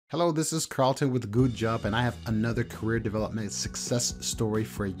Hello, this is Carlton with GUDEJob, and I have another career development success story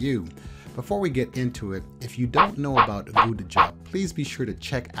for you. Before we get into it, if you don't know about GUDEJob, please be sure to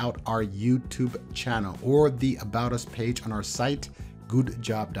check out our YouTube channel or the About Us page on our site,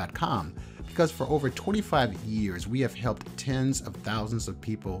 GUDEJob.com. Because for over 25 years, we have helped tens of thousands of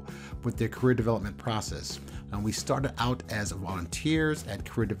people with their career development process. And we started out as volunteers at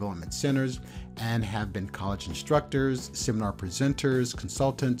career development centers and have been college instructors, seminar presenters,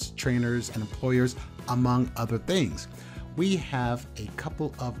 consultants, trainers, and employers, among other things. We have a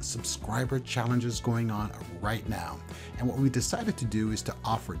couple of subscriber challenges going on right now. And what we decided to do is to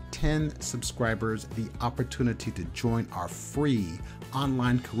offer 10 subscribers the opportunity to join our free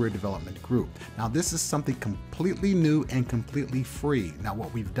online career development group. Now, this is something completely new and completely free. Now,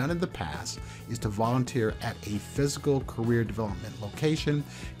 what we've done in the past is to volunteer at a physical career development location,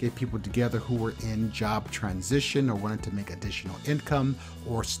 get people together who were in job transition or wanted to make additional income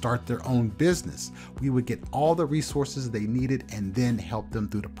or start their own business. We would get all the resources they needed and then help them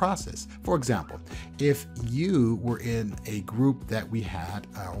through the process. For example, if you were in a group that we had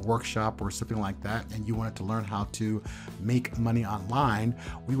a workshop or something like that, and you wanted to learn how to make money online,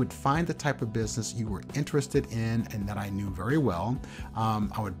 we would find the type of business you were interested in and that I knew very well.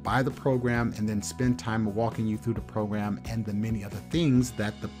 I would buy the program and then spend time walking you through the program and the many other things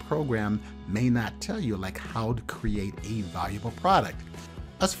that the program may not tell you, like how to create a valuable product.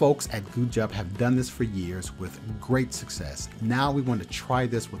 Us folks at GUDEJob have done this for years with great success. Now we want to try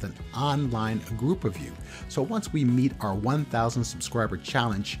this with an online group of you. So once we meet our 1,000 subscriber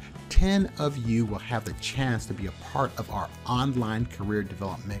challenge, 10 of you will have the chance to be a part of our online career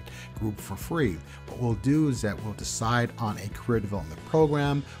development group for free. What we'll do is that we'll decide on a career development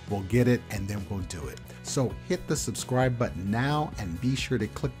program, we'll get it, and then we'll do it. So hit the subscribe button now and be sure to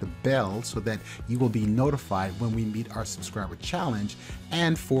click the bell so that you will be notified when we meet our subscriber challenge,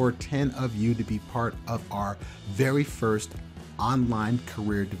 and for 10 of you to be part of our very first online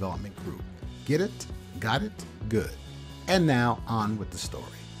career development group. Get it? Got it? Good. And now on with the story.